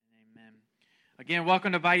Again,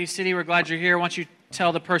 welcome to Bayou City. We're glad you're here. Why don't you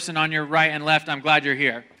tell the person on your right and left, I'm glad you're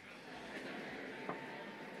here.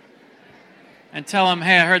 And tell them,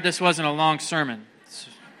 hey, I heard this wasn't a long sermon.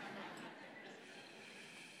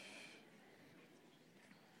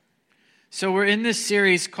 So we're in this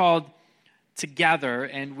series called Together,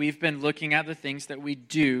 and we've been looking at the things that we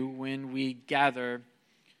do when we gather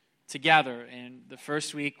together. And the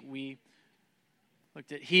first week we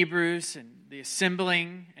looked at Hebrews and the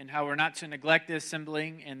assembling and how we're not to neglect the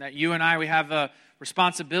assembling, and that you and I, we have a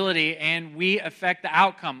responsibility and we affect the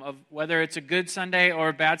outcome of whether it's a good Sunday or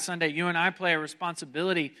a bad Sunday. You and I play a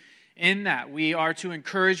responsibility in that. We are to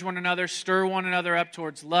encourage one another, stir one another up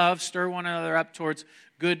towards love, stir one another up towards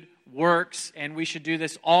good works, and we should do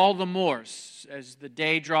this all the more as the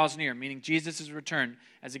day draws near, meaning Jesus' return.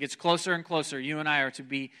 As it gets closer and closer, you and I are to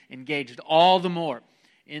be engaged all the more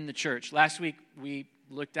in the church. Last week, we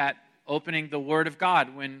looked at opening the Word of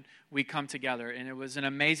God when we come together, and it was an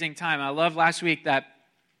amazing time. I love last week that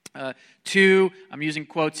two, I'm using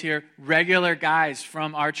quotes here, regular guys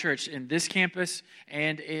from our church in this campus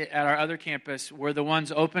and at our other campus were the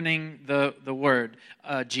ones opening the Word.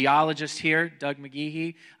 A geologist here, Doug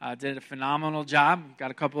McGehee, did a phenomenal job.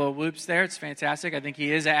 Got a couple of whoops there. It's fantastic. I think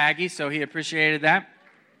he is an Aggie, so he appreciated that.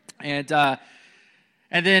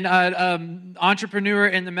 And then entrepreneur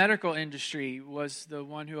in the medical industry was the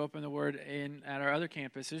one who opened the Word at our other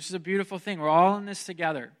campus. This is a beautiful thing. We're all in this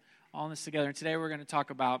together. And today we're going to talk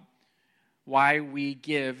about why we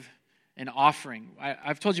give an offering.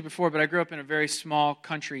 I've told you before, but I grew up in a very small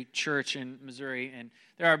country church in Missouri, and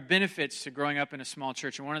there are benefits to growing up in a small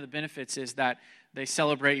church. And one of the benefits is that they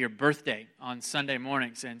celebrate your birthday on Sunday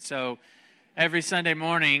mornings. And so every Sunday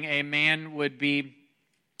morning, a man would be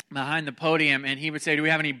behind the podium, and he would say, do we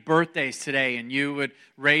have any birthdays today? And you would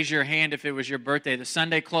raise your hand if it was your birthday, the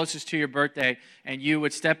Sunday closest to your birthday, and you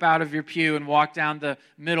would step out of your pew and walk down the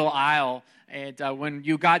middle aisle. And when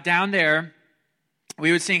you got down there,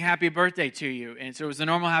 we would sing happy birthday to you. And so it was the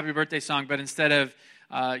normal happy birthday song, but instead of,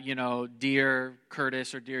 dear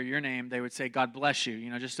Curtis or dear your name, they would say, God bless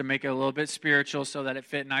you, just to make it a little bit spiritual so that it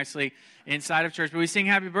fit nicely inside of church. But we sing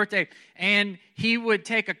happy birthday, and he would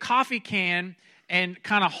take a coffee can and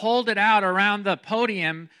kind of hold it out around the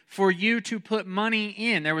podium for you to put money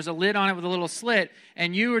in. There was a lid on it with a little slit,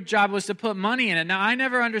 and your job was to put money in it. Now, I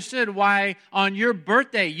never understood why on your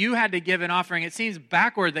birthday you had to give an offering. It seems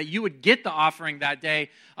backward that you would get the offering that day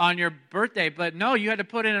on your birthday, but no, you had to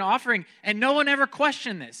put in an offering, and no one ever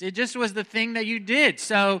questioned this. It just was the thing that you did.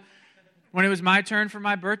 So when it was my turn for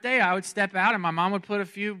my birthday, I would step out, and my mom would put a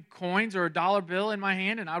few coins or a dollar bill in my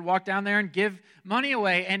hand, and I'd walk down there and give money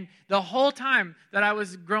away. And the whole time that I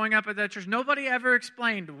was growing up at that church, nobody ever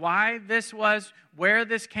explained why this was, where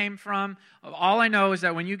this came from. All I know is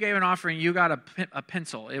that when you gave an offering, you got a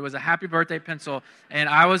pencil. It was a happy birthday pencil. And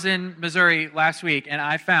I was in Missouri last week, and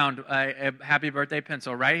I found a happy birthday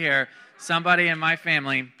pencil right here. Somebody in my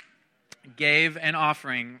family gave an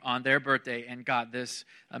offering on their birthday and got this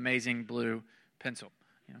amazing blue pencil.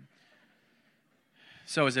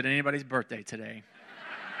 So is it anybody's birthday today?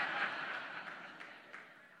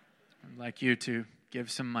 I'd like you to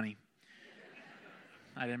give some money.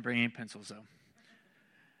 I didn't bring any pencils, though.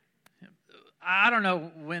 I don't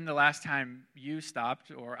know when the last time you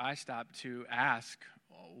stopped or I stopped to ask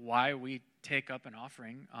why we take up an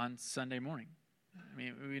offering on Sunday morning. I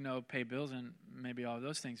mean, we know pay bills and maybe all of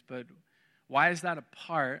those things, but why is that a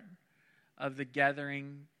part of the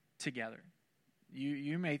gathering together?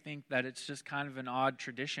 You may think that it's just kind of an odd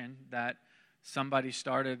tradition that somebody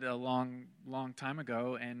started a long, long time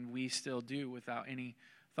ago, and we still do without any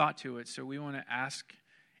thought to it. So we want to ask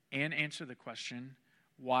and answer the question,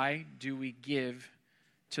 why do we give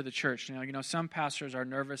to the church? Some pastors are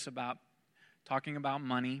nervous about talking about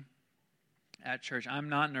money at church. I'm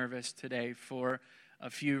not nervous today for a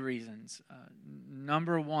few reasons.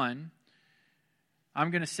 Number one,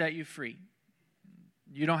 I'm going to set you free.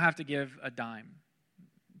 You don't have to give a dime.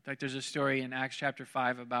 In fact, there's a story in Acts chapter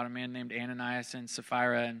 5 about a man named Ananias and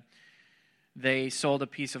Sapphira, and they sold a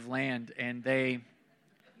piece of land, and they...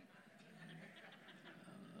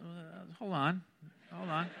 Hold on.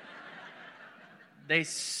 They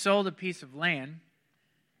sold a piece of land,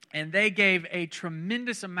 and they gave a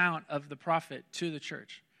tremendous amount of the profit to the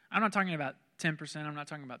church. I'm not talking about 10%, I'm not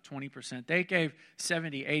talking about 20%. They gave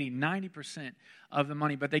 70, 80, 90% of the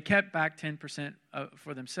money, but they kept back 10%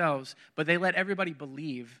 for themselves, but they let everybody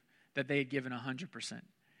believe that they had given 100%.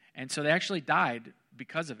 And so they actually died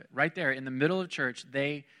because of it. Right there in the middle of church,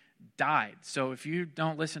 they died. So if you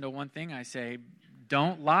don't listen to one thing I say,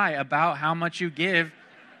 don't lie about how much you give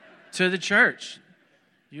to the church.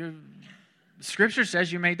 Scripture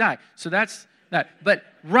says you may die. So that's that. But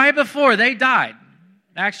right before they died,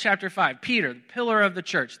 Acts chapter 5, Peter, the pillar of the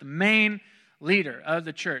church, the main leader of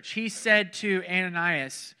the church, he said to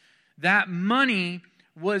Ananias, that money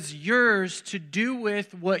was yours to do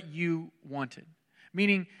with what you wanted.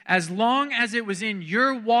 Meaning, as long as it was in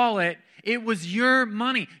your wallet, it was your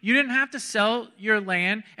money. You didn't have to sell your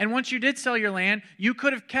land. And once you did sell your land, you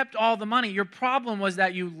could have kept all the money. Your problem was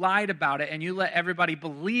that you lied about it and you let everybody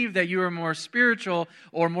believe that you were more spiritual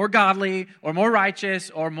or more godly or more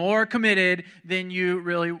righteous or more committed than you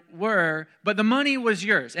really were. But the money was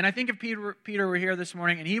yours. And I think if Peter were here this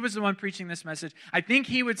morning and he was the one preaching this message, I think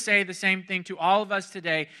he would say the same thing to all of us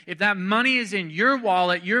today. If that money is in your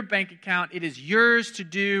wallet, your bank account, it is yours to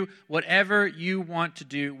do whatever you want to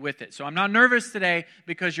do with it. So I'm not nervous today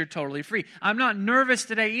because you're totally free. I'm not nervous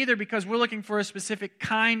today either because we're looking for a specific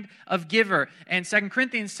kind of giver. And 2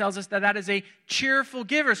 Corinthians tells us that is a cheerful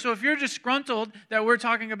giver. So if you're disgruntled that we're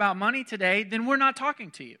talking about money today, then we're not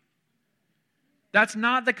talking to you. That's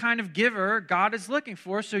not the kind of giver God is looking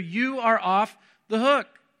for, so you are off the hook.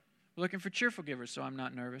 We're looking for cheerful givers, so I'm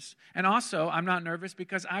not nervous. And also, I'm not nervous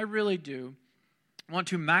because I really do want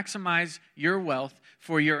to maximize your wealth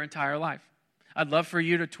for your entire life. I'd love for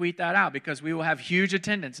you to tweet that out because we will have huge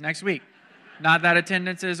attendance next week. Not that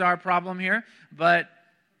attendance is our problem here, but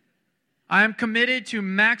I am committed to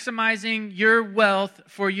maximizing your wealth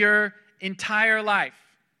for your entire life.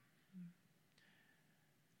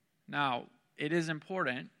 Now, it is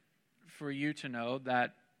important for you to know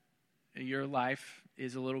that your life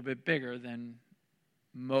is a little bit bigger than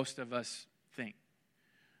most of us think.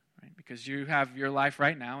 Right? Because you have your life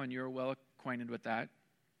right now and you're well acquainted with that.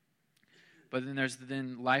 But then there's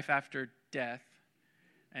life after death,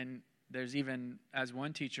 and there's even, as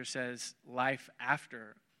one teacher says, life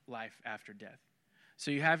after death.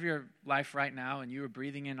 So you have your life right now, and you are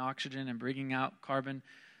breathing in oxygen and bringing out carbon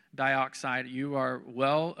dioxide. You are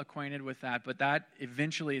well acquainted with that, but that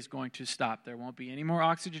eventually is going to stop. There won't be any more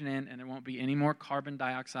oxygen in, and there won't be any more carbon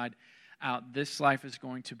dioxide out. This life is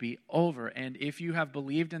going to be over. And if you have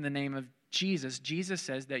believed in the name of Jesus, Jesus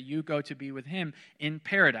says that you go to be with him in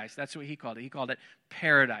paradise. That's what he called it. He called it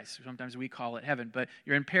paradise. Sometimes we call it heaven, but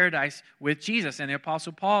you're in paradise with Jesus. And the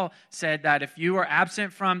Apostle Paul said that if you are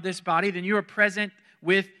absent from this body, then you are present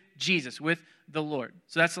with Jesus, with the Lord.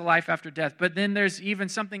 So that's the life after death. But then there's even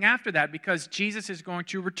something after that because Jesus is going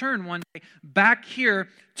to return one day back here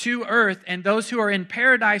to earth, and those who are in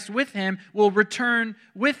paradise with him will return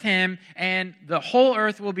with him, and the whole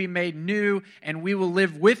earth will be made new, and we will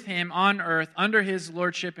live with him on earth under his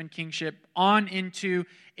lordship and kingship on into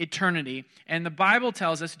eternity. And the Bible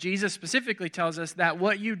tells us, Jesus specifically tells us, that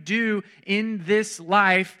what you do in this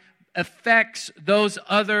life affects those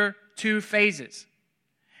other two phases.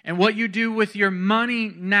 And what you do with your money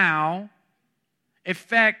now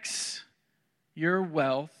affects your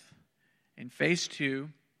wealth in phase 2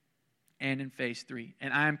 and in phase 3.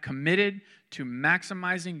 And I am committed to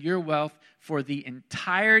maximizing your wealth for the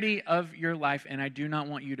entirety of your life, and I do not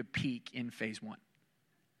want you to peak in phase 1.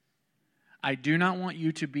 I do not want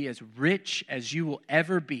you to be as rich as you will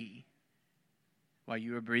ever be while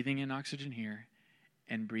you are breathing in oxygen here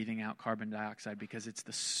and breathing out carbon dioxide, because it's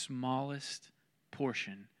the smallest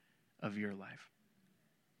portion of your life.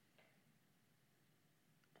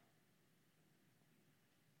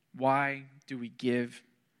 Why do we give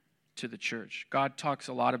to the church? God talks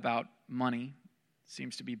a lot about money.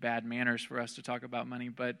 Seems to be bad manners for us to talk about money,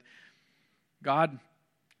 but God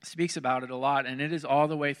speaks about it a lot, and it is all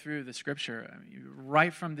the way through the scripture. I mean,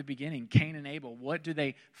 right from the beginning, Cain and Abel, what do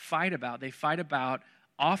they fight about? They fight about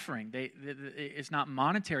offering. It's not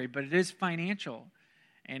monetary, but it is financial,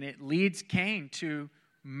 and it leads Cain to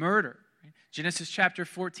murder. Genesis chapter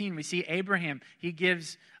 14, we see Abraham. He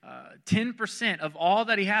gives 10% of all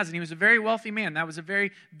that he has, and he was a very wealthy man. That was a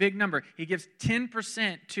very big number. He gives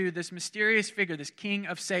 10% to this mysterious figure, this king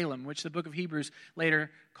of Salem, which the book of Hebrews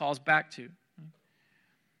later calls back to.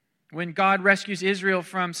 When God rescues Israel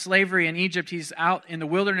from slavery in Egypt, he's out in the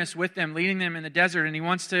wilderness with them, leading them in the desert, and he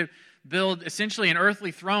wants to build essentially an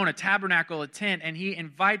earthly throne, a tabernacle, a tent, and he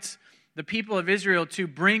invites the people of Israel to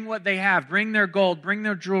bring what they have, bring their gold, bring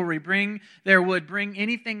their jewelry, bring their wood, bring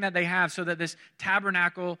anything that they have so that this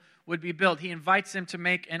tabernacle would be built. He invites them to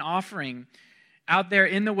make an offering. Out there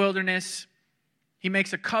in the wilderness, he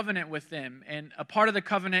makes a covenant with them, and a part of the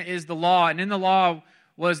covenant is the law, and in the law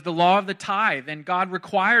was the law of the tithe, and God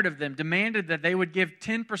required of them, demanded that they would give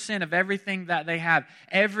 10% of everything that they have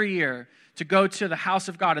every year to go to the house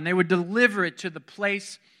of God, and they would deliver it to the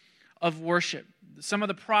place of worship. Some of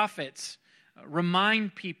the prophets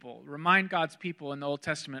remind God's people in the Old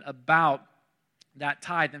Testament about that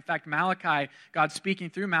tithe. In fact, Malachi, God speaking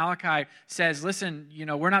through Malachi, says, listen,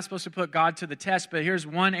 we're not supposed to put God to the test, but here's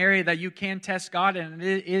one area that you can test God in, and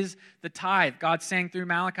it is the tithe. God's saying through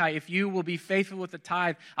Malachi, if you will be faithful with the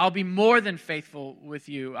tithe, I'll be more than faithful with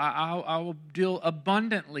you. I will deal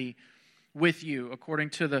abundantly with you, according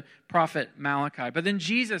to the prophet Malachi. But then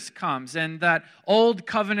Jesus comes, and that old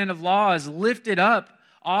covenant of law is lifted up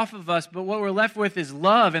off of us, but what we're left with is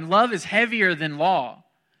love, and love is heavier than law.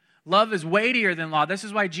 Love is weightier than law. This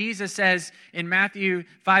is why Jesus says in Matthew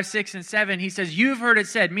 5, 6, and 7, he says, you've heard it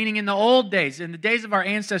said, meaning in the old days, in the days of our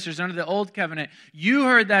ancestors under the old covenant, you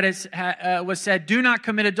heard that it was said, do not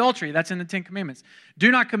commit adultery. That's in the Ten Commandments.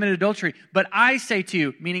 Do not commit adultery. But I say to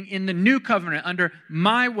you, meaning in the new covenant, under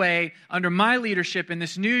my way, under my leadership in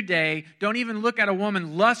this new day, don't even look at a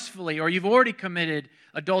woman lustfully, or you've already committed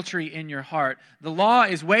adultery in your heart. The law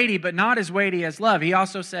is weighty, but not as weighty as love. He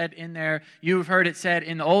also said in there, you've heard it said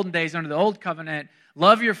in the olden days under the old covenant,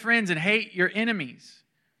 love your friends and hate your enemies.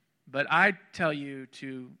 But I tell you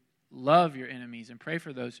to love your enemies and pray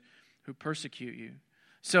for those who persecute you.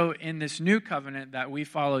 So in this new covenant that we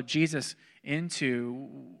follow Jesus into,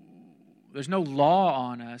 there's no law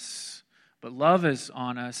on us, but love is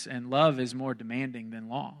on us, and love is more demanding than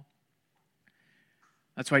law.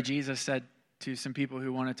 That's why Jesus said to some people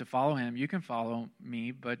who wanted to follow him, you can follow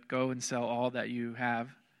me, but go and sell all that you have,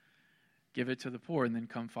 give it to the poor, and then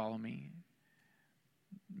come follow me.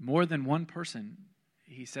 More than one person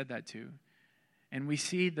he said that to. And we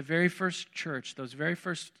see the very first church, those very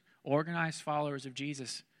first organized followers of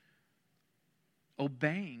Jesus,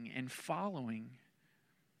 obeying and following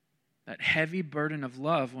that heavy burden of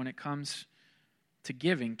love when it comes to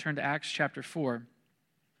giving. Turn to Acts chapter 4.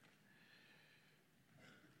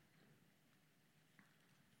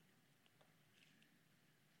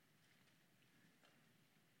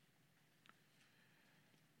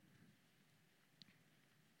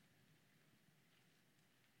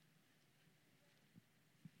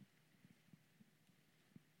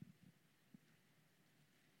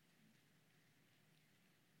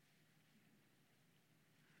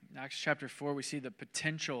 In Acts chapter 4, we see the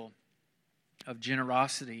potential of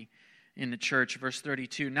generosity in the church. Verse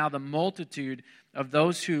 32, now the multitude of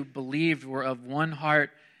those who believed were of one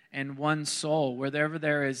heart and one soul. Wherever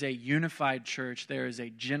there is a unified church, there is a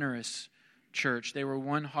generous church. They were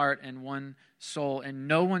one heart and one soul. And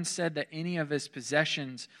no one said that any of his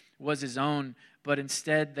possessions was his own, but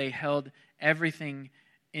instead they held everything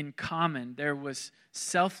in common. There was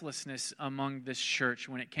selflessness among this church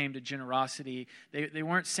when it came to generosity. They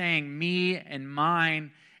weren't saying me and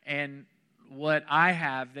mine and what I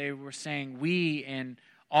have. They were saying we and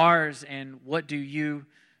ours and what do you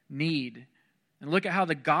need. And look at how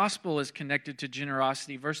the gospel is connected to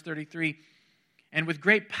generosity. Verse 33, and with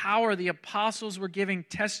great power the apostles were giving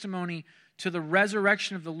testimony to the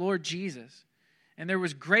resurrection of the Lord Jesus. And there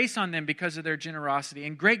was grace on them because of their generosity.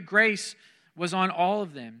 And great grace was on all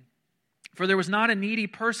of them. For there was not a needy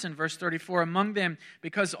person, verse 34, among them,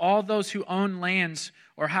 because all those who owned lands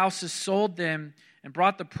or houses sold them and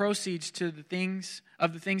brought the proceeds to the things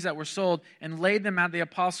that were sold and laid them at the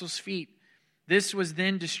apostles' feet. This was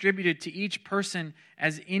then distributed to each person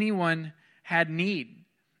as anyone had need.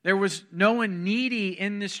 There was no one needy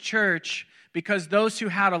in this church because those who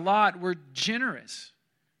had a lot were generous.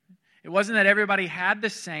 It wasn't that everybody had the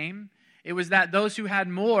same. It was that those who had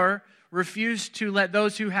more refused to let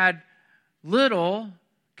those who had little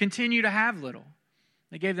continue to have little.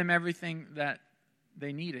 They gave them everything that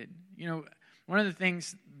they needed. One of the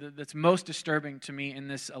things that's most disturbing to me in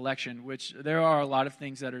this election, which there are a lot of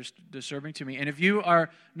things that are disturbing to me, and if you are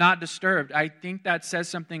not disturbed, I think that says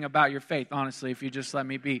something about your faith, honestly, if you just let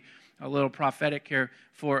me be a little prophetic here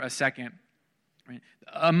for a second.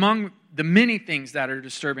 Among the many things that are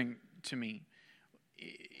disturbing to me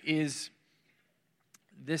is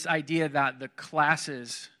this idea that the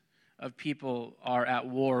classes of people are at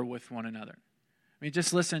war with one another.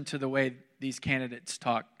 Just listen to the way these candidates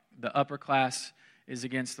talk. The upper class is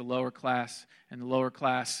against the lower class, and the lower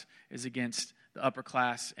class is against the upper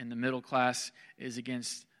class, and the middle class is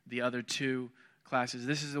against the other two classes.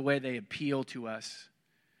 This is the way they appeal to us.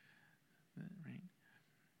 Right?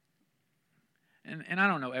 And I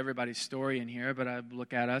don't know everybody's story in here, but I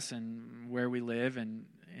look at us and where we live, and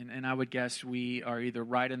I would guess we are either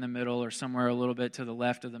right in the middle or somewhere a little bit to the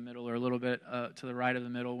left of the middle or a little bit to the right of the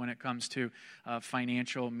middle when it comes to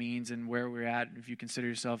financial means and where we're at. If you consider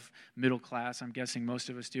yourself middle class, I'm guessing most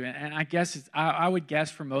of us do. And I guess I would guess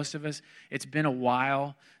for most of us, it's been a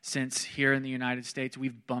while since here in the United States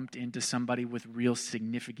we've bumped into somebody with real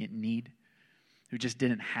significant need who just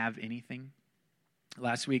didn't have anything.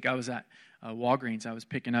 Last week I was at Walgreens. I was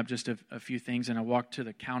picking up just a few things, and I walked to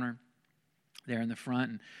the counter there in the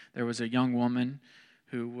front, and there was a young woman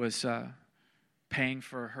who was paying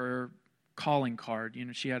for her calling card. You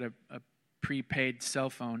know, she had a prepaid cell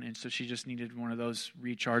phone, and so she just needed one of those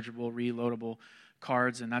rechargeable, reloadable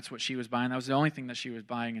cards, and that's what she was buying. That was the only thing that she was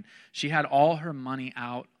buying, and she had all her money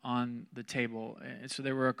out on the table. And so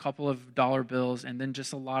there were a couple of dollar bills and then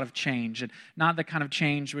just a lot of change, and not the kind of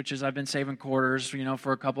change which is I've been saving quarters, you know,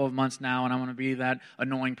 for a couple of months now, and I want to be that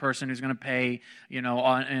annoying person who's going to pay, you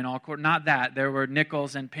know, in all quarter. Not that. There were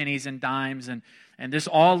nickels and pennies and dimes, and this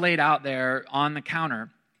all laid out there on the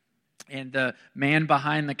counter. And the man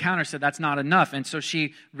behind the counter said, that's not enough. And so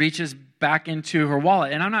she reaches back into her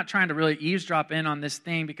wallet. And I'm not trying to really eavesdrop in on this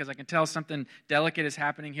thing because I can tell something delicate is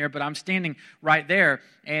happening here, but I'm standing right there.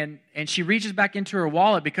 And she reaches back into her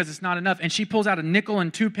wallet because it's not enough. And she pulls out a nickel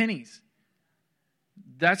and 2 pennies.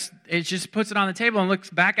 It just puts it on the table and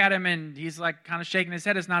looks back at him, and he's like kind of shaking his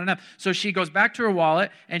head. It's not enough. So she goes back to her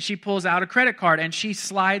wallet and she pulls out a credit card and she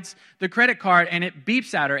slides the credit card and it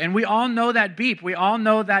beeps at her. And we all know that beep. We all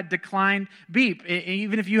know that declined beep.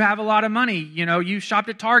 Even if you have a lot of money, you know, you shopped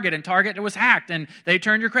at Target and Target was hacked and they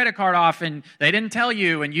turned your credit card off and they didn't tell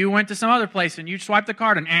you, and you went to some other place and you swiped the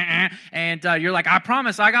card and you're like, I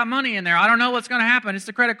promise I got money in there. I don't know what's going to happen. It's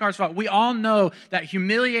the credit card's fault. We all know that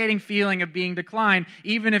humiliating feeling of being declined,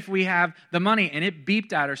 even if we have the money. And it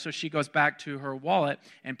beeped at her, so she goes back to her wallet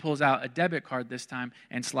and pulls out a debit card this time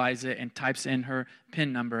and slides it and types in her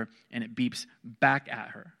PIN number, and it beeps back at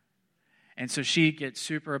her. And so she gets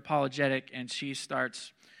super apologetic and she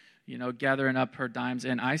starts, you know, gathering up her dimes.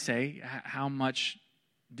 And I say, how much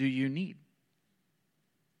do you need?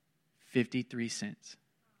 53 cents.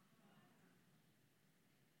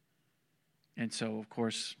 And so, of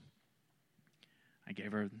course, I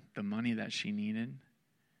gave her the money that she needed.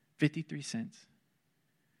 53 cents.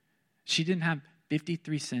 She didn't have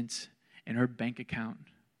 53 cents in her bank account.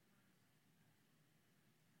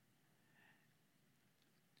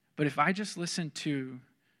 But if I just listen to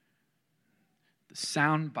the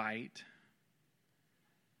sound bite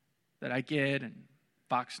that I get in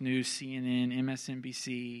Fox News, CNN,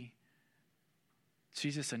 MSNBC,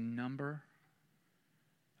 she's just a number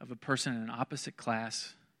of a person in an opposite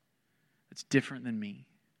class that's different than me.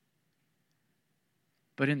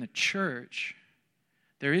 But in the church,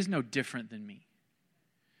 there is no different than me.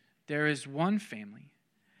 There is one family,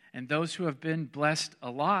 and those who have been blessed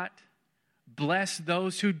a lot bless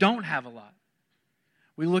those who don't have a lot.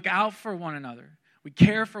 We look out for one another. We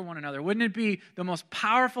care for one another. Wouldn't it be the most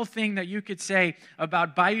powerful thing that you could say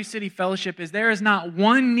about Bayou City Fellowship is there is not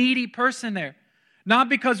one needy person there. Not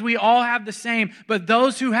because we all have the same, but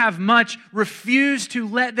those who have much refuse to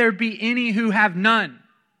let there be any who have none.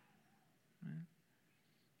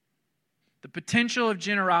 The potential of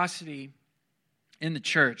generosity in the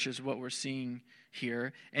church is what we're seeing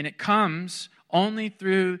here, and it comes only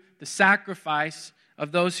through the sacrifice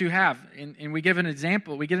of those who have. And we give an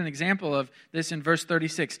example. We get an example of this in verse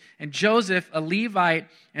 36. And Joseph, a Levite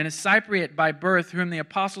and a Cypriot by birth, whom the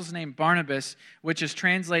apostles named Barnabas, which is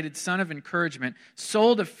translated son of encouragement,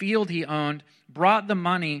 sold a field he owned, brought the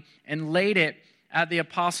money, and laid it at the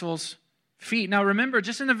apostles' feet. Now remember,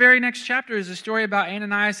 just in the very next chapter is a story about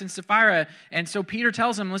Ananias and Sapphira. And so Peter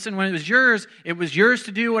tells him, listen, when it was yours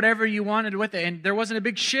to do whatever you wanted with it. And there wasn't a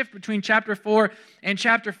big shift between chapter 4 and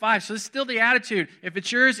chapter 5. So it's still the attitude. If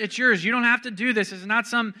it's yours, it's yours. You don't have to do this. It's not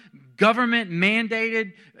some government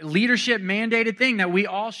mandated, leadership mandated thing that we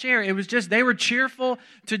all share. It was just they were cheerful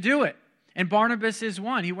to do it. And Barnabas is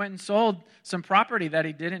one. He went and sold some property that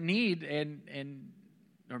he didn't need,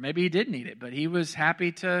 or maybe he did need it, but he was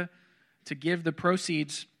happy to give the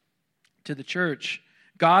proceeds to the church.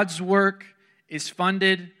 God's work is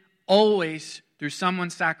funded always through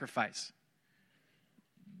someone's sacrifice.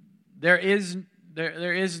 There is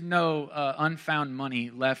no unfound money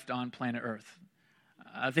left on planet Earth.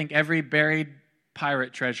 I think every buried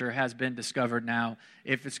pirate treasure has been discovered now,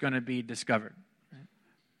 if it's going to be discovered.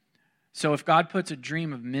 So if God puts a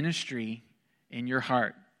dream of ministry in your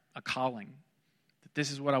heart, a calling,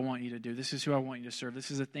 this is what I want you to do. This is who I want you to serve.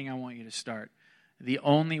 This is the thing I want you to start. The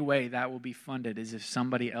only way that will be funded is if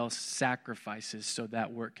somebody else sacrifices so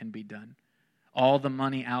that work can be done. All the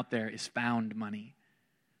money out there is found money.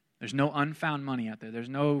 There's no unfound money out there. There's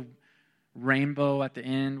no rainbow at the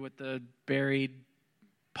end with the buried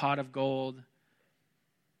pot of gold.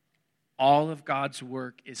 All of God's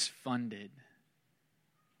work is funded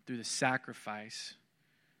through the sacrifice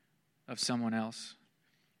of someone else.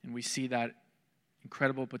 And we see that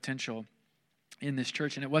incredible potential in this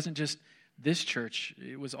church. And it wasn't just this church.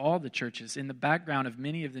 It was all the churches. In the background of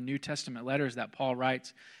many of the New Testament letters that Paul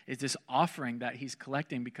writes is this offering that he's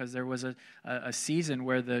collecting, because there was a season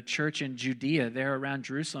where the church in Judea, there around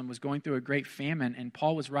Jerusalem, was going through a great famine, and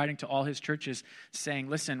Paul was writing to all his churches saying,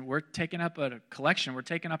 listen, we're taking up a collection, we're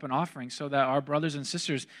taking up an offering so that our brothers and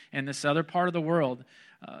sisters in this other part of the world,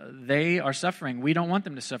 they are suffering. We don't want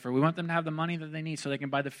them to suffer. We want them to have the money that they need so they can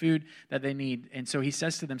buy the food that they need. And so he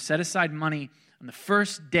says to them, set aside money on the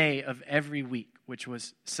first day of every week, which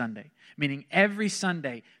was Sunday. Meaning every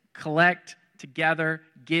Sunday, collect together,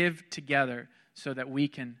 give together, so that we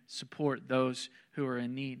can support those who are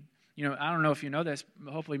in need. You know, I don't know if you know this,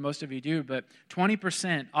 hopefully most of you do, but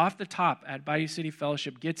 20% off the top at Bayou City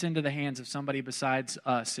Fellowship gets into the hands of somebody besides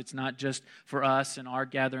us. It's not just for us and our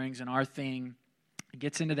gatherings and our thing. It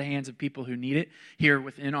gets into the hands of people who need it here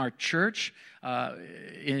within our church,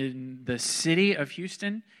 in the city of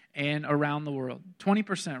Houston, and around the world.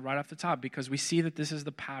 20% right off the top, because we see that this is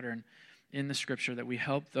the pattern in the Scripture, that we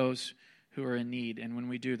help those who are in need. And when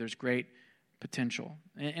we do, there's great potential.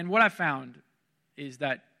 And what I found is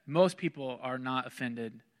that most people are not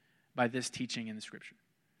offended by this teaching in the Scripture.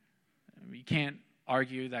 You can't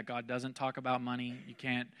argue that God doesn't talk about money. You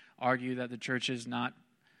can't argue that the church is not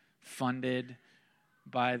funded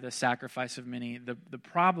by the sacrifice of many. The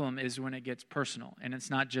problem is when it gets personal, and it's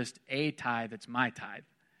not just a tithe, it's my tithe.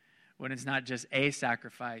 When it's not just a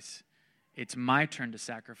sacrifice, it's my turn to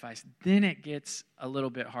sacrifice. Then it gets a little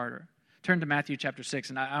bit harder. Turn to Matthew chapter 6,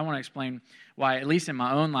 and I want to explain why, at least in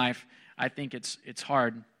my own life, I think it's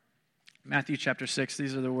hard. Matthew chapter 6,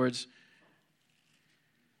 these are the words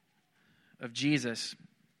of Jesus.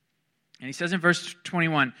 And he says in verse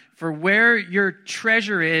 21, "For where your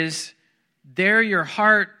treasure is, there your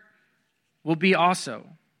heart will be also."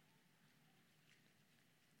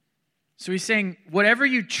 So he's saying, whatever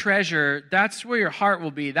you treasure, that's where your heart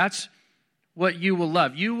will be. That's what you will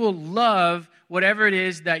love. You will love whatever it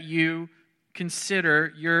is that you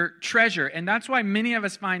consider your treasure. And that's why many of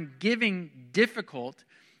us find giving difficult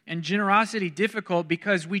and generosity difficult,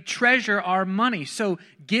 because we treasure our money. So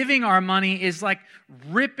giving our money is like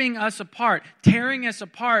ripping us apart, tearing us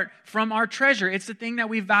apart from our treasure. It's the thing that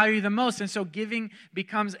we value the most. And so giving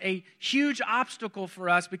becomes a huge obstacle for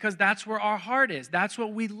us, because that's where our heart is. That's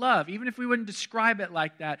what we love. Even if we wouldn't describe it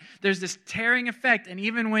like that, there's this tearing effect. And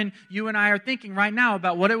even when you and I are thinking right now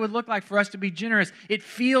about what it would look like for us to be generous, it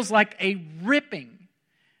feels like a ripping.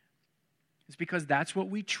 It's because that's what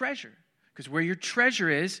we treasure. Because where your treasure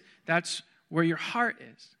is, that's where your heart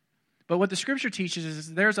is. But what the Scripture teaches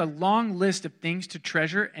is there's a long list of things to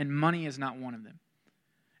treasure, and money is not one of them.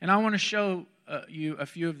 And I want to show you a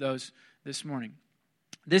few of those this morning.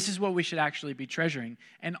 This is what we should actually be treasuring.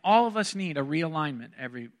 And all of us need a realignment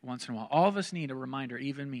every once in a while. All of us need a reminder,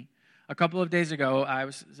 even me. A couple of days ago,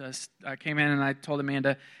 I came in and I told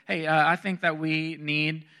Amanda, hey, I think that we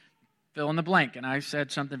need fill in the blank. And I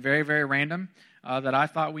said something very, very random that I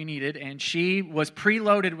thought we needed. And she was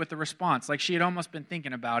preloaded with the response. Like she had almost been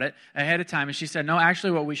thinking about it ahead of time. And she said, no,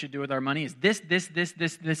 actually what we should do with our money is this,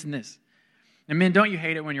 and this. And men, don't you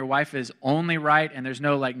hate it when your wife is only right and there's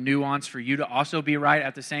no like nuance for you to also be right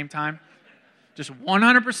at the same time? Just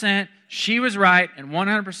 100% she was right and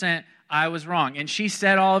 100% I was wrong. And she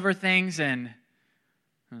said all of her things and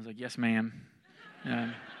I was like, yes, ma'am.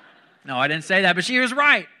 No, I didn't say that, but she was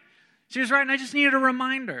right. She was right, and I just needed a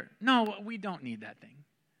reminder. No, we don't need that thing.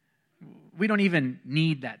 We don't even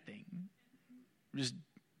need that thing. We just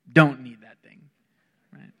don't need that thing,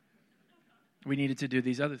 right? We needed to do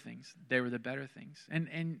these other things. They were the better things.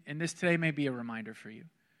 And this today may be a reminder for you,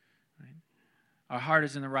 right? Our heart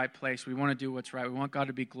is in the right place. We want to do what's right. We want God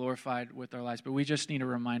to be glorified with our lives, but we just need a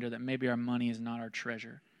reminder that maybe our money is not our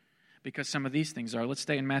treasure, because some of these things are. Let's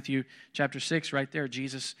stay in Matthew chapter 6 right there.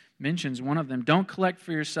 Jesus mentions one of them. Don't collect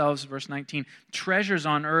for yourselves, verse 19, treasures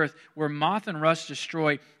on earth where moth and rust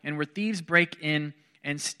destroy and where thieves break in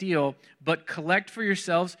and steal, but collect for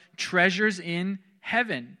yourselves treasures in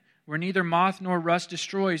heaven where neither moth nor rust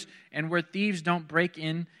destroys and where thieves don't break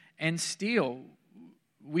in and steal.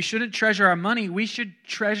 We shouldn't treasure our money. We should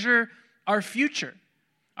treasure our future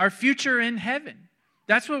in heaven.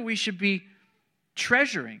 That's what we should be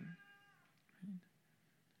treasuring.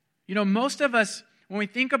 You know, most of us, when we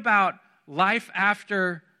think about life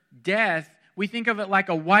after death, we think of it like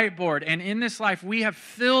a whiteboard. And in this life, we have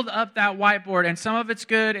filled up that whiteboard. And some of it's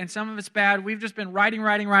good and some of it's bad. We've just been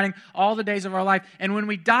writing all the days of our life. And when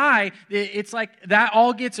we die, it's like that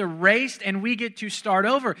all gets erased and we get to start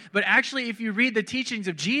over. But actually, if you read the teachings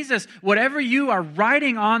of Jesus, whatever you are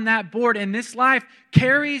writing on that board in this life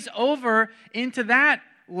carries over into that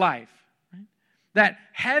life. Right? That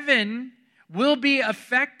heaven will be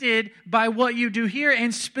affected by what you do here,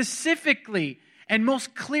 and specifically and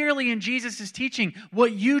most clearly in Jesus' teaching,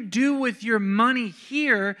 what you do with your money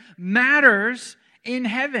here matters in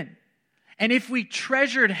heaven. And if we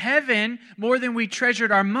treasured heaven more than we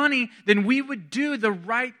treasured our money, then we would do the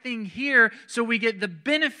right thing here so we get the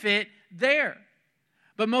benefit there.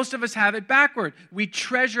 But most of us have it backward. We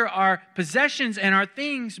treasure our possessions and our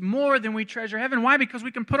things more than we treasure heaven. Why? Because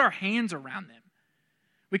we can put our hands around them.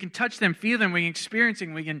 We can touch them, feel them, we can experience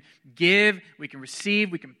them, we can give, we can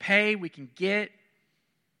receive, we can pay, we can get.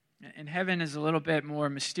 And heaven is a little bit more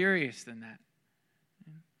mysterious than that.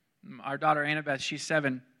 Our daughter Annabeth, she's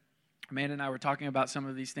 7. Amanda and I were talking about some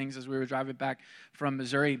of these things as we were driving back from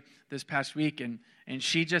Missouri this past week, and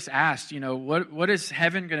she just asked, what is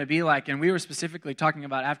heaven going to be like? And we were specifically talking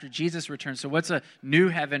about after Jesus returns. So what's a new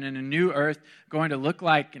heaven and a new earth going to look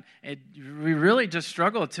like? And we really just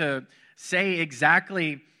struggled to say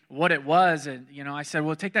exactly what it was. And, I said,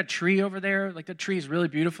 well, take that tree over there. Like, that tree is really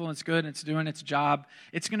beautiful and it's good and it's doing its job.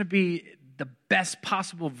 It's going to be the best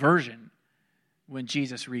possible version when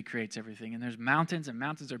Jesus recreates everything. And there's mountains, and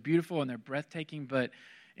mountains are beautiful and they're breathtaking, but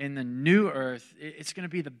in the new earth, it's going to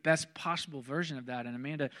be the best possible version of that. And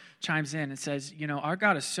Amanda chimes in and says, our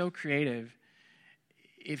God is so creative.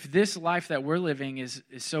 If this life that we're living is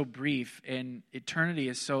so brief and eternity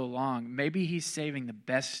is so long, maybe he's saving the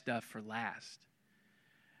best stuff for last.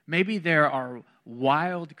 Maybe there are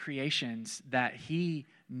wild creations that he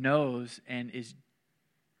knows and is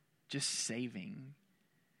just saving.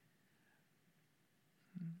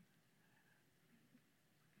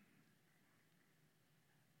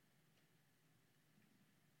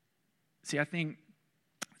 See, I think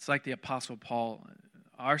it's like the Apostle Paul.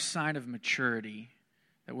 Our sign of maturity,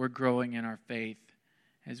 that we're growing in our faith,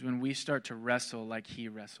 is when we start to wrestle like he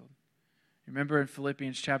wrestled. Remember in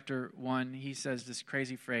Philippians chapter 1, he says this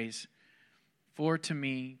crazy phrase, "For to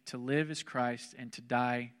me, to live is Christ, and to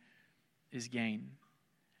die is gain."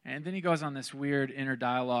 And then he goes on this weird inner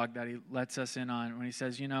dialogue that he lets us in on when he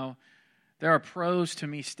says, there are pros to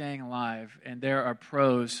me staying alive, and there are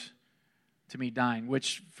pros to me dying,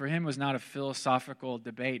 which for him was not a philosophical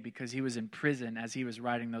debate because he was in prison as he was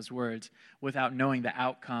writing those words without knowing the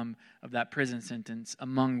outcome of that prison sentence,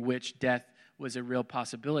 among which death was a real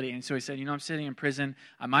possibility. And so he said, I'm sitting in prison.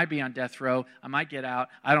 I might be on death row. I might get out.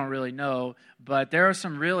 I don't really know. But there are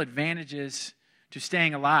some real advantages to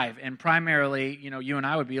staying alive. And primarily, you and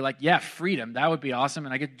I would be like, yeah, freedom. That would be awesome.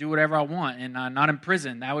 And I get to do whatever I want and not in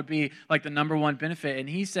prison. That would be like the number one benefit. And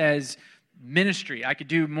he says, ministry. I could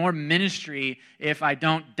do more ministry if I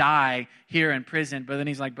don't die here in prison. But then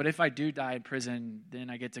he's like, but if I do die in prison, then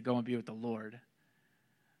I get to go and be with the Lord.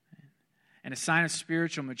 And a sign of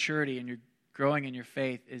spiritual maturity and you're growing in your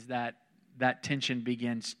faith is that tension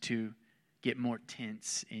begins to get more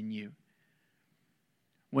tense in you.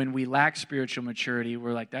 When we lack spiritual maturity,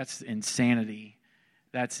 we're like, that's insanity.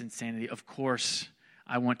 That's insanity. Of course,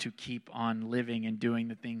 I want to keep on living and doing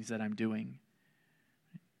the things that I'm doing.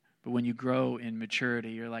 But when you grow in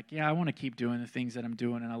maturity, you're like, yeah, I want to keep doing the things that I'm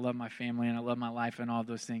doing, and I love my family, and I love my life, and all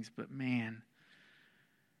those things. But man,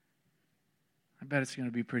 I bet it's going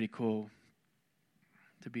to be pretty cool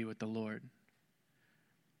to be with the Lord.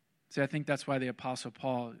 See, I think that's why the Apostle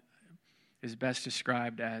Paul is best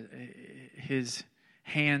described as his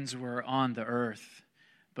hands were on the earth,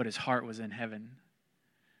 but his heart was in heaven.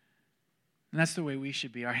 And that's the way we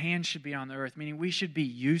should be. Our hands should be on the earth, meaning we should be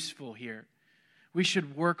useful here. We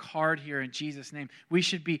should work hard here in Jesus' name. We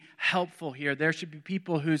should be helpful here. There should be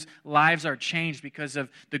people whose lives are changed because of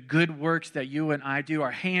the good works that you and I do.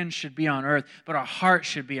 Our hands should be on earth, but our heart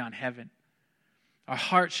should be on heaven. Our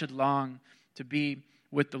heart should long to be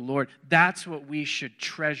with the Lord. That's what we should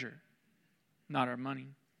treasure, not our money.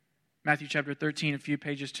 Matthew chapter 13, a few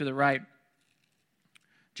pages to the right,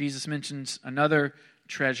 Jesus mentions another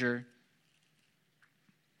treasure.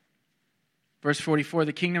 Verse 44,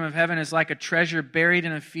 the kingdom of heaven is like a treasure buried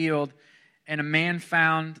in a field, and a man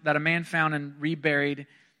found and reburied,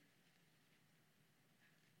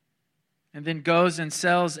 and then goes and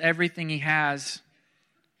sells everything he has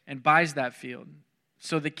and buys that field.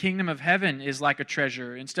 So the kingdom of heaven is like a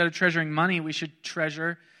treasure. Instead of treasuring money, we should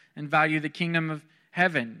treasure and value the kingdom of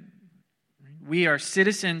heaven. We are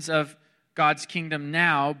citizens of God's kingdom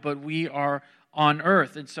now, but we are on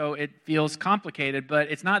earth. And so it feels complicated, but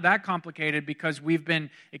it's not that complicated because we've been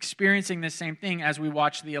experiencing the same thing as we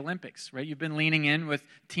watch the Olympics, right? You've been leaning in with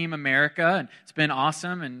Team America, and it's been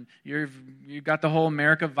awesome, and you've got the whole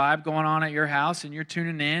America vibe going on at your house, and you're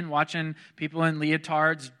tuning in, watching people in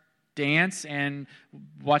leotards dance, and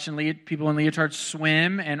watching people in leotards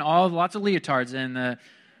swim, and lots of leotards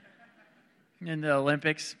in the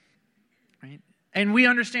Olympics. right? And we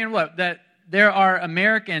understand what? That there are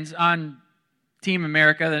Americans on Team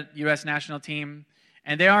America, the U.S. national team,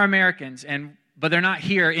 and they are Americans, but they're not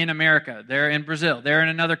here in America. They're in Brazil. They're in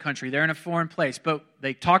another country. They're in a foreign place. But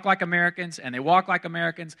they talk like Americans, and they walk like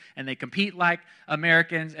Americans, and they compete like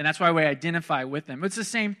Americans, and that's why we identify with them. It's the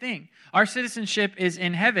same thing. Our citizenship is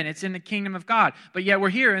in heaven. It's in the kingdom of God. But yet we're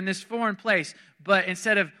here in this foreign place. But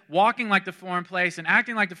instead of walking like the foreign place and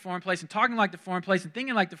acting like the foreign place and talking like the foreign place and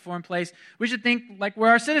thinking like the foreign place, we should think like where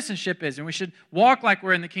our citizenship is. And we should walk like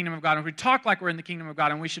we're in the kingdom of God. And we talk like we're in the kingdom of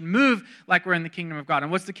God. And we should move like we're in the kingdom of God.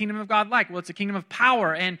 And what's the kingdom of God like? Well, it's a kingdom of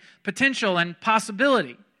power and potential and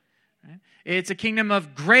possibility. Right? It's a kingdom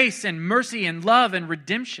of grace and mercy and love and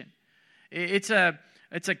redemption. It's a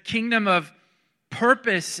kingdom of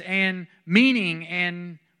purpose and meaning,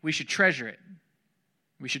 and we should treasure it.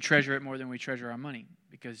 We should treasure it more than we treasure our money,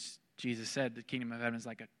 because Jesus said the kingdom of heaven is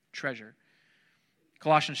like a treasure.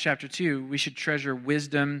 Colossians chapter 2, we should treasure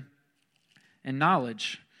wisdom and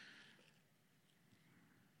knowledge.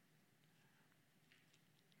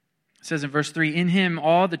 It says in verse 3, in him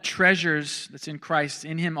all the treasures, that's in Christ,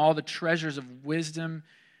 in him all the treasures of wisdom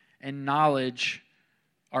and knowledge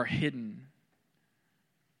are hidden.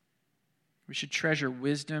 We should treasure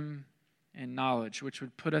wisdom and knowledge, which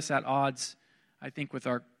would put us at odds, I think, with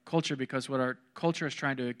our culture, because what our culture is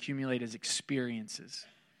trying to accumulate is experiences.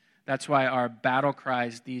 That's why our battle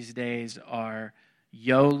cries these days are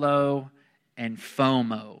YOLO and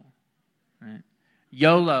FOMO. Right?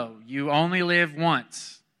 YOLO, you only live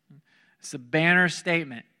once. It's a banner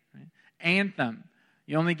statement. Right? Anthem,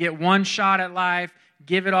 you only get one shot at life.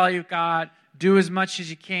 Give it all you've got. Do as much as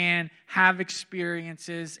you can, have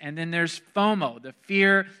experiences, and then there's FOMO, the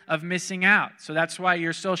fear of missing out. So that's why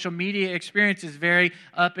your social media experience is very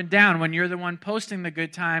up and down. When you're the one posting the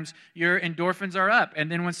good times, your endorphins are up.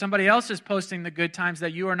 And then when somebody else is posting the good times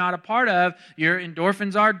that you are not a part of, your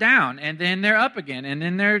endorphins are down. And then they're up again, and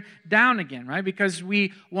then they're down again, right? Because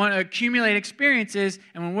we want to accumulate experiences,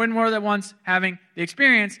 and when we're the ones having the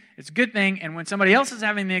experience, it's a good thing. And when somebody else is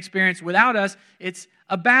having the experience without us, it's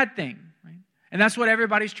a bad thing. And that's what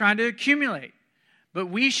everybody's trying to accumulate. But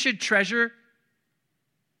we should treasure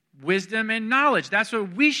wisdom and knowledge. That's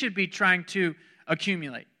what we should be trying to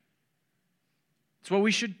accumulate. It's what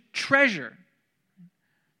we should treasure.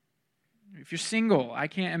 If you're single, I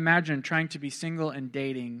can't imagine trying to be single and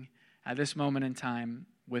dating at this moment in time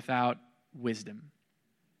without wisdom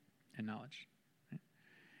and knowledge.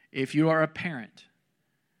 If you are a parent,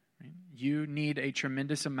 you need a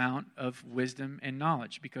tremendous amount of wisdom and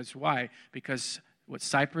knowledge. Because why? Because what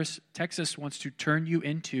Cypress, Texas wants to turn you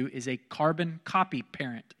into is a carbon copy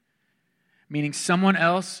parent. Meaning someone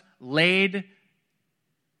else laid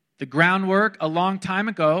the groundwork a long time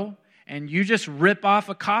ago, and you just rip off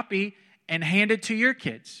a copy and hand it to your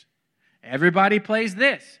kids. Everybody plays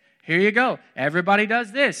this. Here you go. Everybody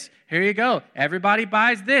does this. Here you go. Everybody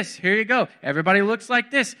buys this. Here you go. Everybody looks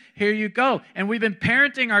like this. Here you go. And we've been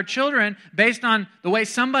parenting our children based on the way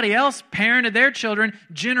somebody else parented their children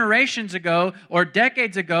generations ago or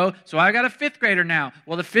decades ago. So I got a fifth grader now.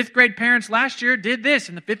 Well, the fifth grade parents last year did this,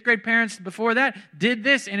 and the fifth grade parents before that did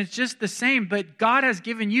this, and it's just the same. But God has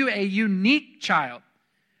given you a unique child,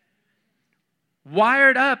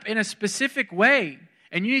 wired up in a specific way,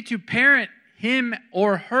 and you need to parent him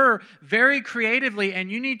or her very creatively,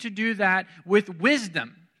 and you need to do that with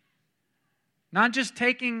wisdom. Not just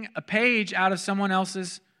taking a page out of someone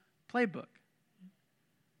else's playbook.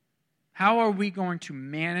 How are we going to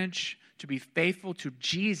manage to be faithful to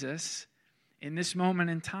Jesus in this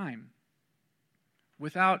moment in time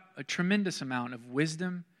without a tremendous amount of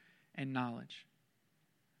wisdom and knowledge?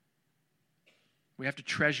 We have to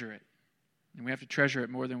treasure it, and we have to treasure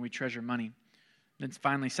it more than we treasure money. Then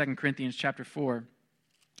finally, 2 Corinthians chapter 4,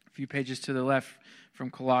 a few pages to the left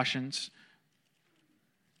from Colossians.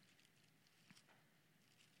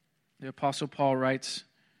 The Apostle Paul writes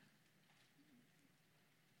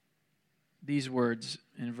these words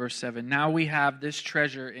in verse 7. Now we have this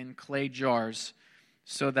treasure in clay jars,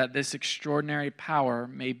 so that this extraordinary power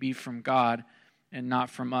may be from God and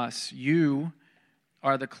not from us. You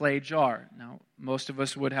are the clay jar. Now, most of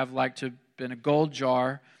us would have liked to have been a gold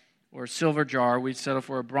jar or a silver jar. We'd settle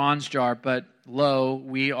for a bronze jar, but lo,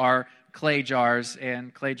 we are clay jars,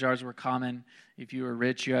 and clay jars were common. If you were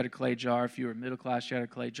rich, you had a clay jar. If you were middle class, you had a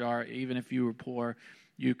clay jar. Even if you were poor,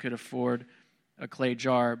 you could afford a clay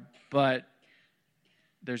jar. But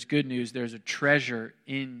there's good news. There's a treasure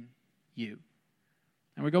in you.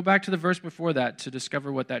 And we go back to the verse before that to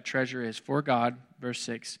discover what that treasure is. For God, verse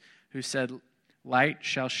 6, who said, light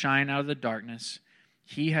shall shine out of the darkness.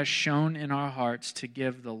 He has shone in our hearts to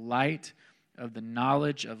give the light of the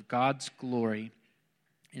knowledge of God's glory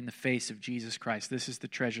in the face of Jesus Christ. This is the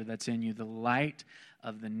treasure that's in you, the light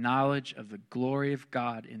of the knowledge of the glory of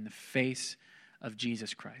God in the face of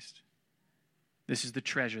Jesus Christ. This is the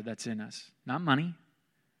treasure that's in us. Not money,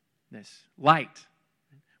 this. Light,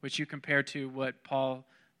 which you compare to what Paul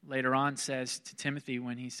later on says to Timothy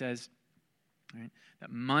when he says, right,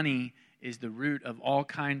 that money is the root of all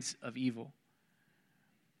kinds of evil.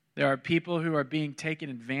 There are people who are being taken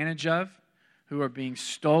advantage of, who are being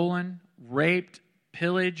stolen, raped,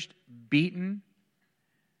 pillaged, beaten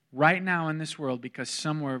right now in this world because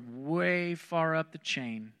somewhere way far up the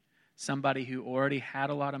chain, somebody who already had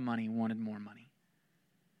a lot of money wanted more money.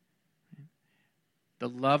 The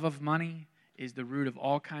love of money is the root of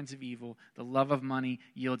all kinds of evil. The love of money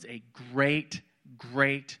yields a great,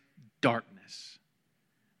 great darkness.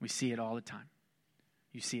 We see it all the time.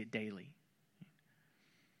 You see it daily.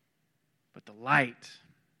 But the light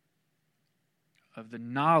of the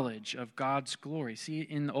knowledge of God's glory. See,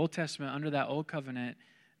 in the Old Testament, under that Old Covenant,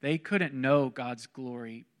 they couldn't know God's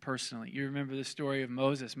glory personally. You remember the story of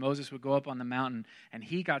Moses. Moses would go up on the mountain, and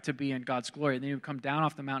he got to be in God's glory. And then he would come down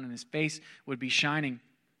off the mountain, and his face would be shining.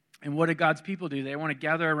 And what did God's people do? They want to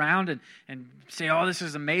gather around and say, oh, this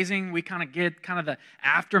is amazing. We kind of get kind of the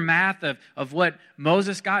aftermath of what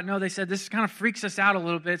Moses got. No, they said, this kind of freaks us out a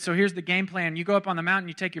little bit. So here's the game plan. You go up on the mountain,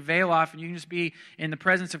 you take your veil off, and you can just be in the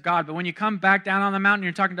presence of God. But when you come back down on the mountain,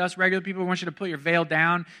 you're talking to us regular people, we want you to put your veil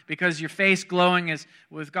down because your face glowing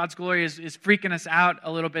with God's glory is freaking us out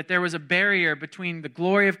a little bit. There was a barrier between the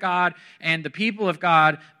glory of God and the people of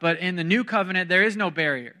God. But in the new covenant, there is no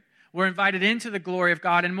barrier. We're invited into the glory of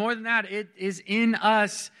God, and more than that, it is in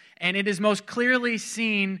us, and it is most clearly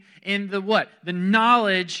seen in the what? The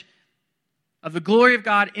knowledge of the glory of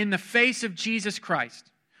God in the face of Jesus Christ.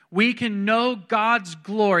 We can know God's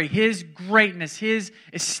glory, His greatness, His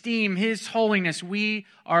esteem, His holiness. We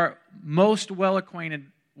are most well acquainted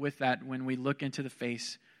with that when we look into the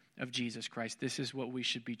face of Jesus Christ. This is what we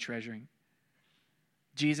should be treasuring.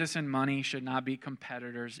 Jesus and money should not be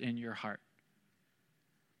competitors in your heart.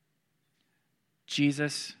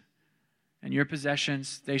 Jesus and your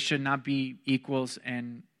possessions, they should not be equals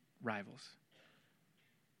and rivals.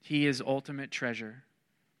 He is ultimate treasure,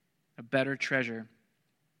 a better treasure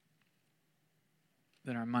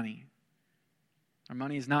than our money. Our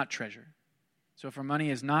money is not treasure. So if our money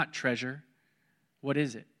is not treasure, what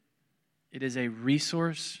is it? It is a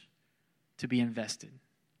resource to be invested.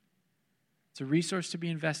 It's a resource to be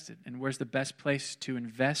invested. And where's the best place to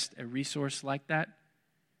invest a resource like that?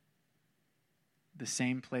 The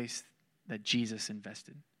same place that Jesus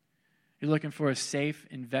invested. You're looking for a safe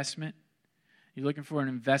investment. You're looking for an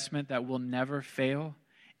investment that will never fail.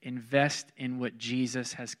 Invest in what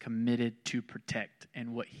Jesus has committed to protect.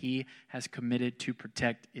 And what He has committed to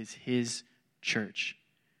protect is His church.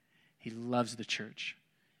 He loves the church.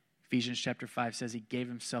 Ephesians chapter 5 says He gave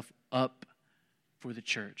Himself up for the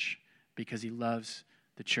church because He loves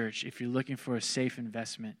the church. If you're looking for a safe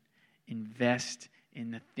investment, invest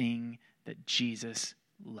in the thing that Jesus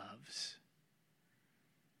loves.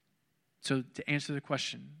 So to answer the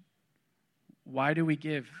question, why do we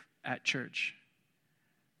give at church?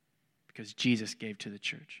 Because Jesus gave to the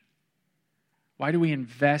church. Why do we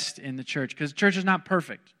invest in the church? Because the church is not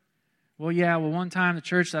perfect. Well, one time the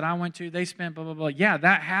church that I went to, they spent blah, blah, blah. Yeah,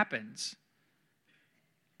 that happens.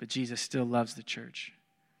 But Jesus still loves the church.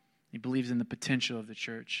 He believes in the potential of the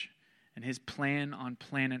church. And His plan on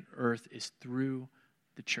planet Earth is through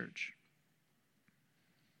the church.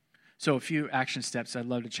 So a few action steps I'd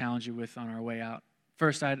love to challenge you with on our way out.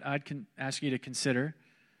 First, I'd ask you to consider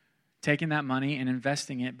taking that money and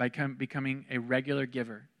investing it by becoming a regular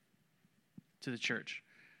giver to the church.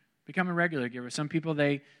 Become a regular giver. Some people,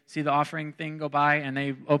 they see the offering thing go by and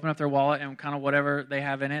they open up their wallet and kind of whatever they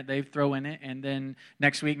have in it, they throw in it. And then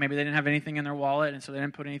next week, maybe they didn't have anything in their wallet and so they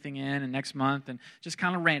didn't put anything in. And next month, and just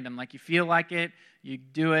kind of random. Like you feel like it, you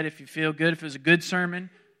do it if you feel good. If it was a good sermon,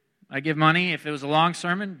 I give money. If it was a long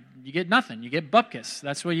sermon, you get nothing. You get bupkis.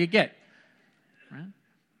 That's what you get. Right?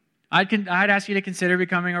 I'd ask you to consider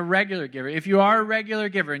becoming a regular giver. If you are a regular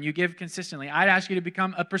giver and you give consistently, I'd ask you to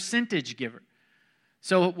become a percentage giver.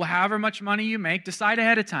 So however much money you make, decide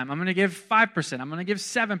ahead of time. I'm going to give 5%. I'm going to give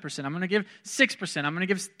 7%. I'm going to give 6%. I'm going to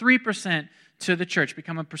give 3% to the church.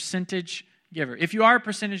 Become a percentage giver. If you are a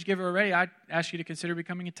percentage giver already, I'd ask you to consider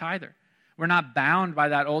becoming a tither. We're not bound by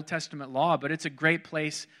that Old Testament law, but it's a great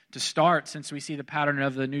place to start since we see the pattern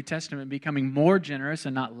of the New Testament becoming more generous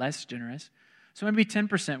and not less generous. So maybe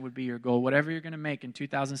 10% would be your goal, whatever you're going to make in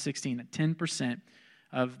 2016, at 10%.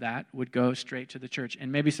 of that would go straight to the church.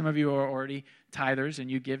 And maybe some of you are already tithers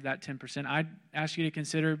and you give that 10%. I'd ask you to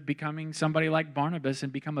consider becoming somebody like Barnabas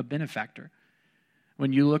and become a benefactor.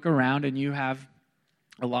 When you look around and you have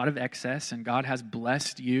a lot of excess and God has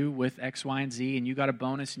blessed you with X, Y, and Z, and you got a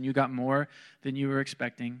bonus and you got more than you were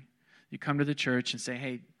expecting, you come to the church and say,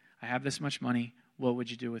 hey, I have this much money. What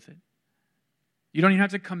would you do with it? You don't even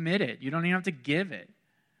have to commit it. You don't even have to give it.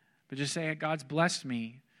 But just say, hey, God's blessed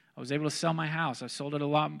me. I was able to sell my house. I sold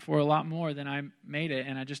it for a lot more than I made it,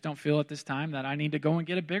 and I just don't feel at this time that I need to go and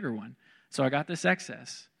get a bigger one. So I got this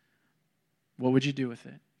excess. What would you do with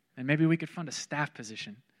it? And maybe we could fund a staff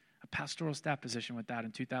position, a pastoral staff position with that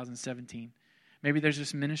in 2017. Maybe there's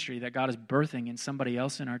this ministry that God is birthing in somebody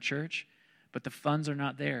else in our church, but the funds are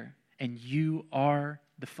not there, and you are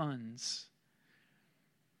the funds.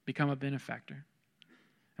 Become a benefactor.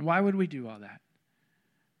 And why would we do all that?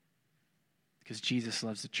 Because Jesus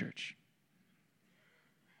loves the church.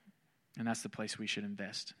 And that's the place we should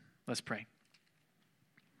invest. Let's pray.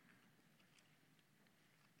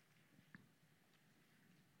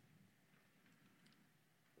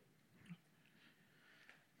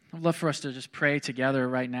 I'd love for us to just pray together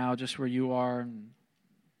right now, just where you are, in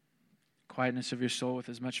quietness of your soul, with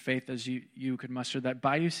as much faith as you could muster, that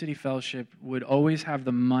Bayou City Fellowship would always have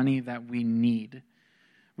the money that we need.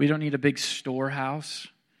 We don't need a big storehouse,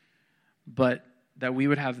 but that we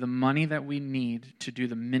would have the money that we need to do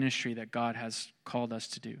the ministry that God has called us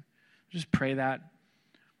to do. Just pray that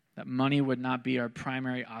money would not be our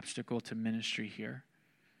primary obstacle to ministry here.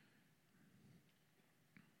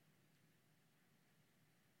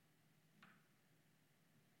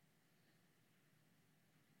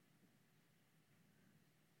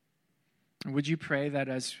 Would you pray that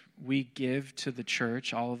as we give to the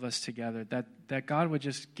church, all of us together, that God would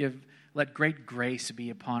just let great grace be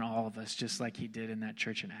upon all of us, just like he did in that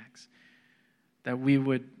church in Acts. That we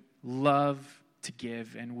would love to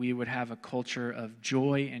give and we would have a culture of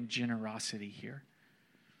joy and generosity here.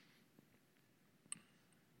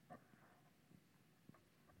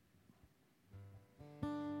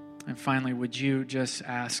 And finally, would you just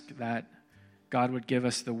ask that God would give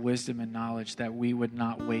us the wisdom and knowledge that we would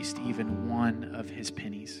not waste even one of his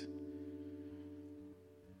pennies.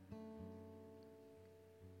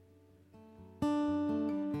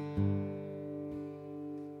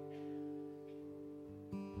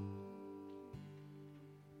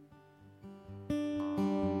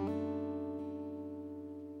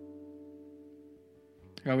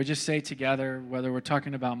 God, we just say together, whether we're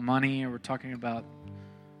talking about money or we're talking about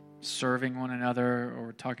serving one another, or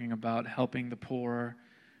we're talking about helping the poor,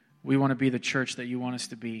 we want to be the church that you want us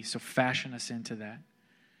to be. So fashion us into that.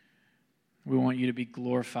 We want you to be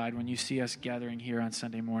glorified when you see us gathering here on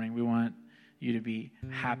Sunday morning. We want you to be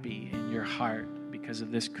happy in your heart because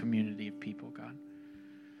of this community of people, God.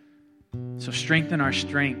 So strengthen our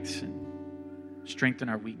strengths and strengthen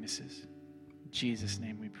our weaknesses. In Jesus'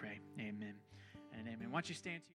 name we pray. Amen and amen. Why don't you stand to